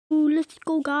Let's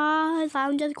go, guys.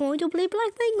 I'm just going to play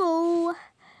Black Mango.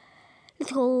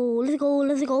 Let's go, let's go,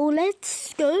 let's go,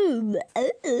 let's go.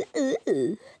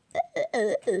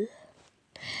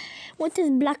 What is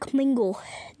Black Mango?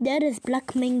 That is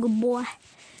Black Mango, boy.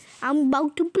 I'm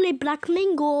about to play Black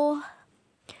Mango.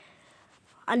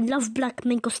 I love Black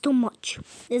Mango so much.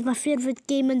 It's my favorite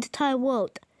game in the entire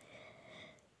world.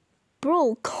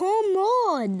 Bro, come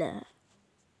on.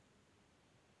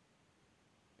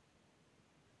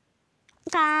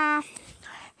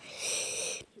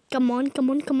 Come on, come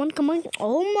on, come on, come on.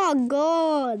 Oh my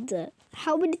god.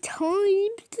 How many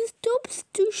times it stops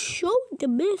to show the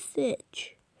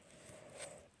message?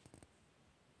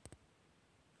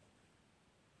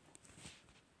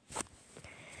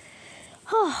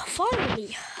 Oh,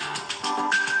 finally.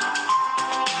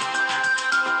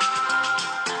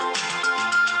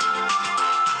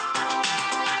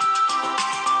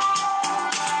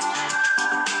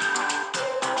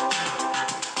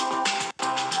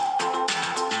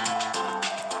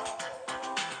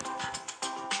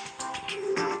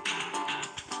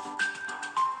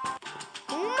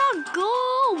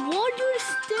 Go! Water is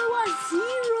still at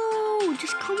 0!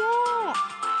 Just come on!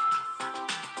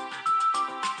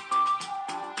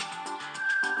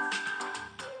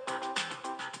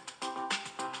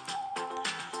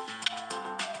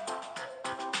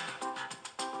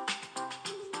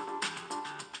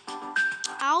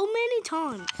 How many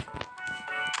times?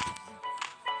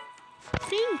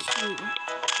 Thank you.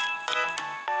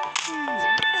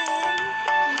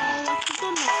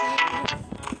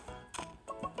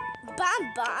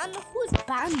 Ban? Who's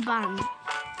Ban?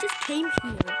 Just came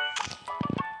here.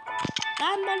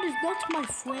 Ban is not my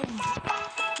friend.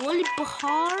 Only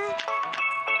Bahar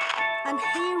and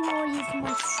Hero is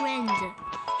my friend.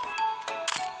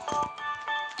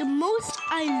 The most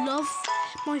I love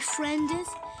my friend is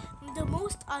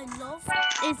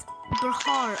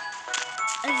Bahar.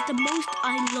 Is the most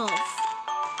I love.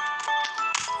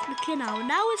 Okay, now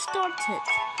it started.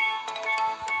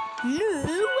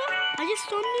 No. I just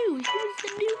saw new. He was a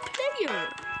new player.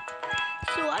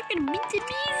 So I can beat him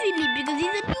easily because he's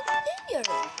a new player.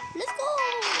 Let's go.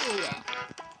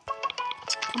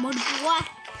 Come on, boy.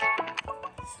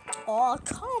 Oh,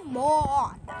 come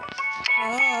on.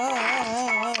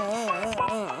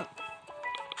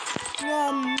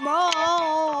 Come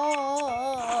on.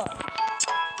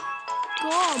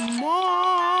 Come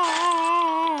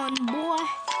on, boy.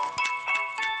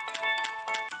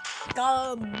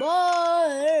 Come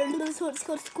on. Let's go.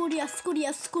 Scudia.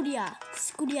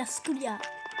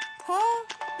 Huh?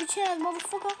 Which hand,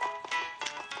 motherfucker?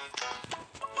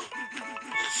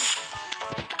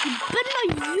 You better not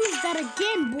use that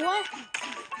again, boy.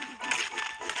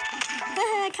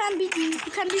 I can't beat you. You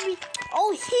can't beat me.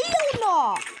 Oh, hell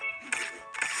no.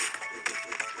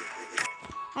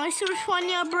 I see which one,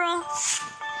 yeah, bro.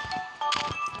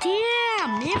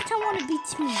 Damn, every time wanna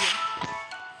beat me.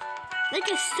 Like,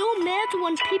 I'm so mad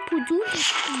when people do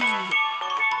this to me.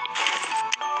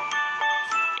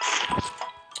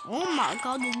 Oh my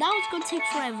god, now it's gonna take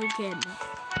forever again.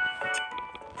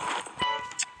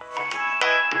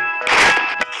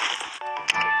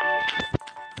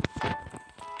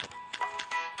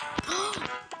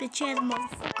 Bitch ass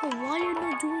motherfucker, why are you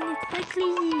not doing it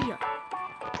quickly?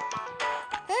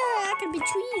 I can beat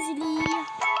you easily.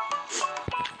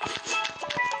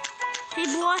 Hey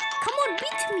boy, come on,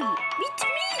 beat me! Beat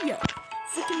me!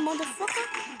 Freaking motherfucker!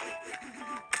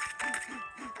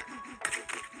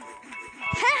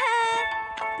 Haha!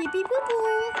 Beep beep boo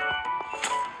boo!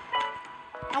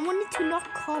 I wanted to not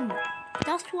come.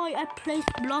 That's why I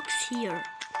placed blocks here.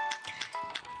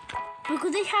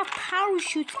 Because they have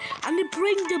parachutes and they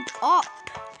bring them up.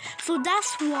 So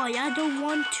that's why I don't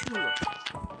want to.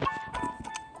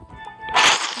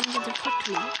 I'm gonna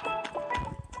quickly.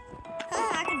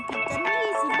 I can beat them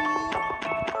easily.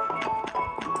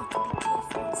 I've got to be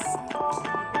careful and sneaky.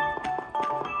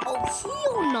 Oh,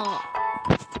 hell no.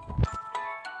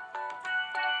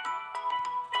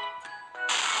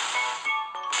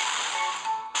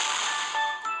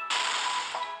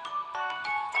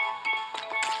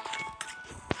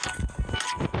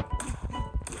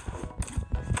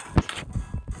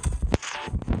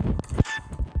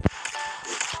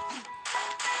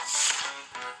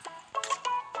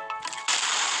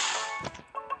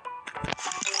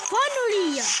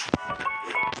 Finally!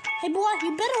 Hey boy,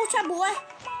 you better watch out, boy.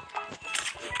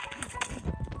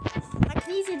 I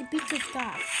can easily beat this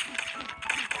guy.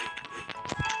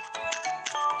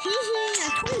 Hee, I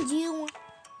told you.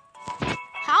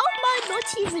 How am I not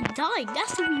even dying?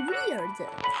 That's really weird.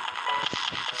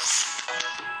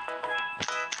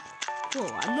 Whoa,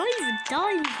 I'm not even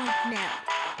dying right now.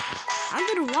 I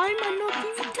don't know why am I not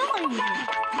even dying?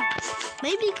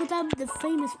 Maybe because I'm the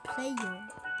famous player.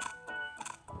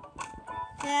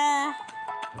 Yeah,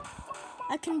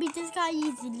 I can beat this guy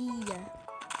easily.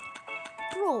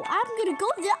 Bro, I'm gonna go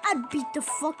there and beat the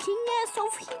fucking ass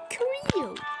of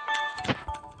Hikario.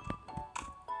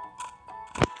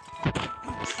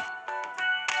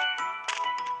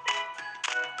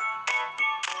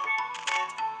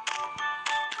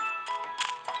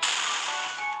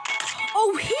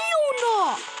 Oh, hell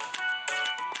no!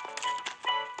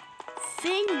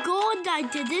 Thank God I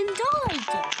didn't die.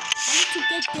 I need to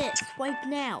get this right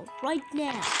now. Right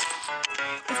now.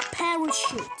 This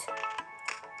parachute.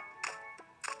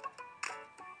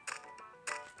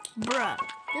 Bruh,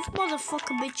 this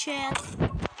motherfucker bitch ass.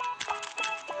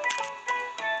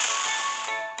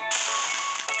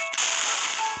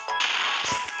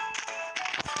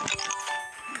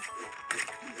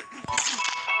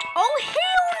 Oh,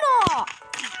 hell no!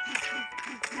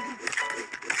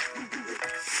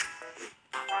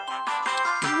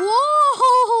 Whoa!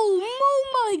 Oh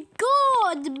my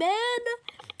God, man!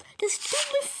 The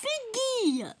stupid thingy!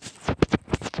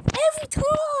 Every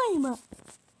time!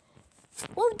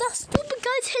 Well, that stupid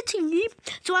guy's hitting me,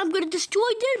 so I'm gonna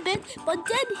destroy their bed, but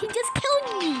then he just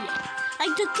killed me!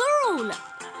 Like the girl!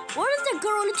 What is the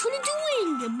girl actually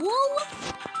doing? Whoa!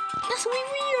 That's really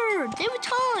weird! Every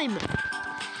time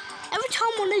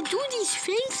when I do these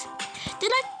things, they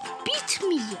like beat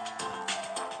me!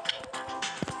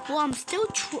 Well, I'm still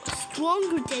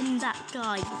stronger than that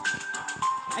guy.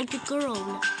 Like the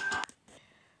girl.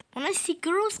 When I see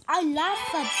girls, I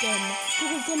laugh at them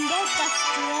because they're not that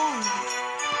strong.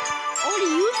 All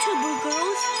the YouTuber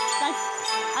girls, like,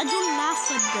 I don't laugh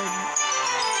at them.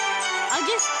 I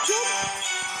just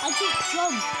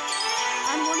jump.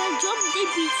 And when I jump, they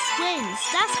be friends.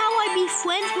 That's how I be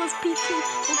friends with people.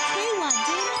 Okay,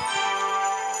 Wadden?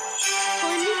 So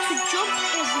I need to jump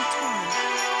every time.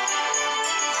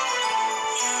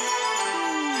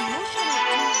 What should I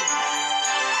do?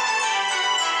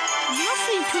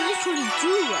 Nothing to literally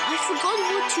do. I forgot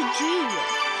what to do.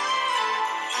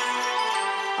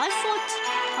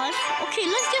 Okay,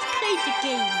 let's just play the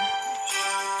game.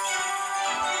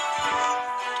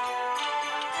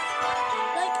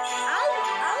 Like,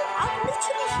 I'm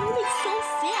literally healing so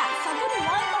fast. I don't know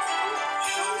why I'm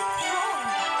so strong.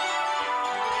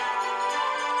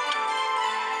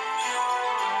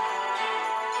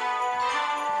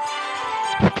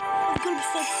 I'm gonna be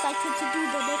so excited to do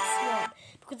the next one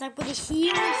because I'm gonna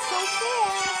heal so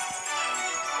fast.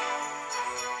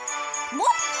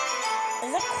 What? Is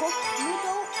that called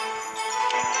Komodo?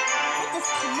 What is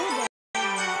Komodo?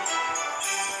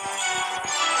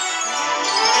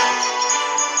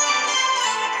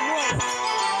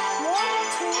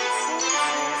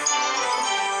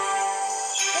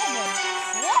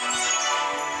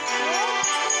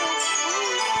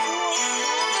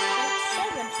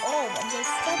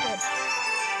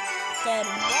 Then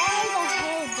why the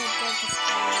hell did they just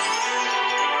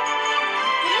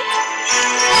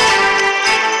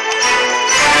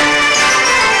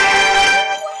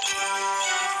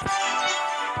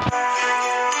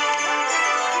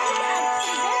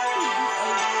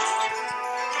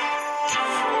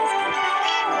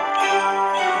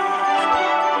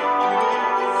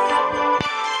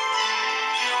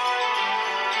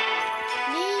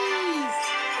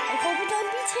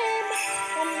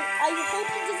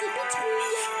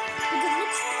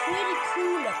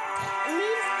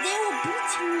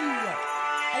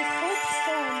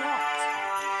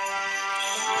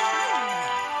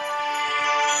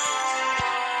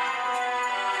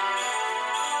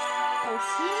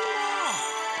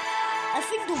I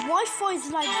think the Wi-Fi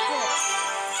is like this.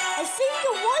 I think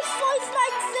the Wi-Fi is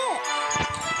like this.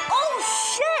 Oh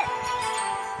shit!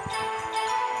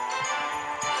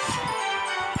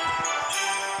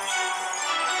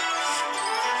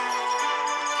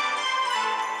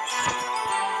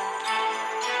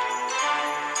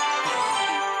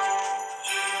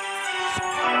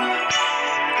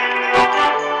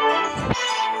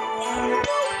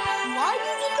 Why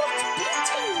is it not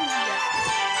beating me?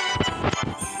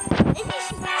 Maybe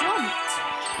she jumped.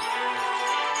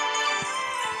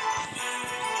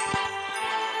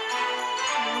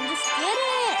 Come on, just get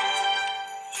it.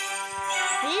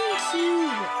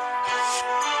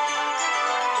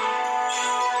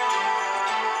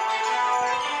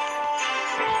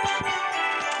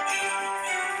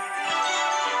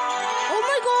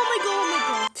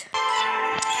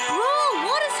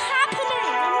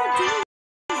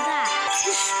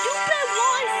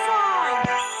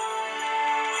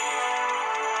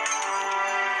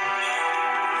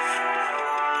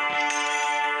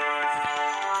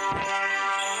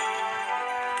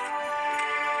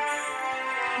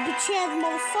 Bitch ass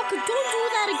motherfucker, don't do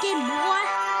that again, boy.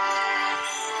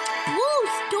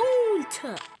 Bruce, don't.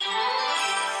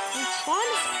 I'm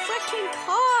trying to freaking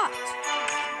cut.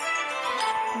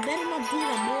 You better not do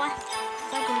that, boy.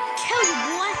 I'm gonna kill you,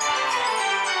 boy.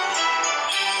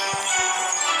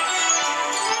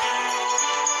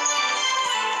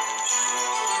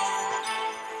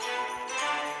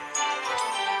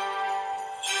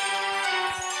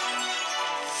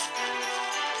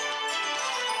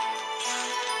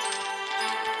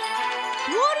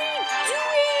 What are you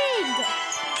doing?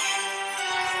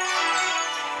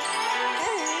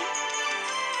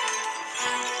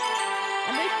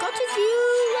 And I got you.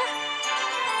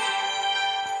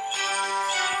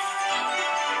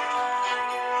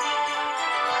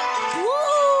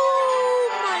 Whoa,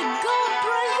 my God,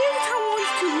 bro! Here's how I want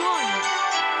to run.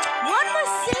 What am I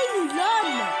saying, run?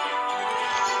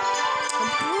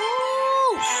 Bro,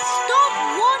 stop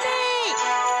running!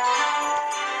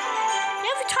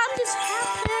 Every time this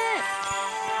happens,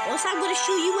 else I'm gonna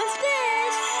shoot you with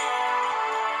this.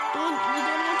 You don't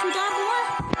want to die, boy?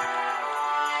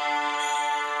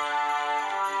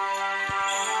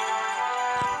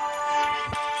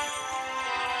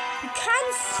 You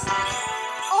can't.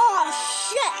 Oh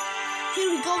shit! Here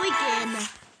we go again.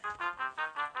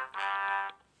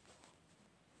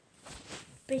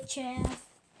 Bitch ass.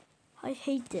 I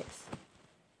hate this.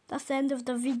 That's the end of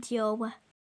the video.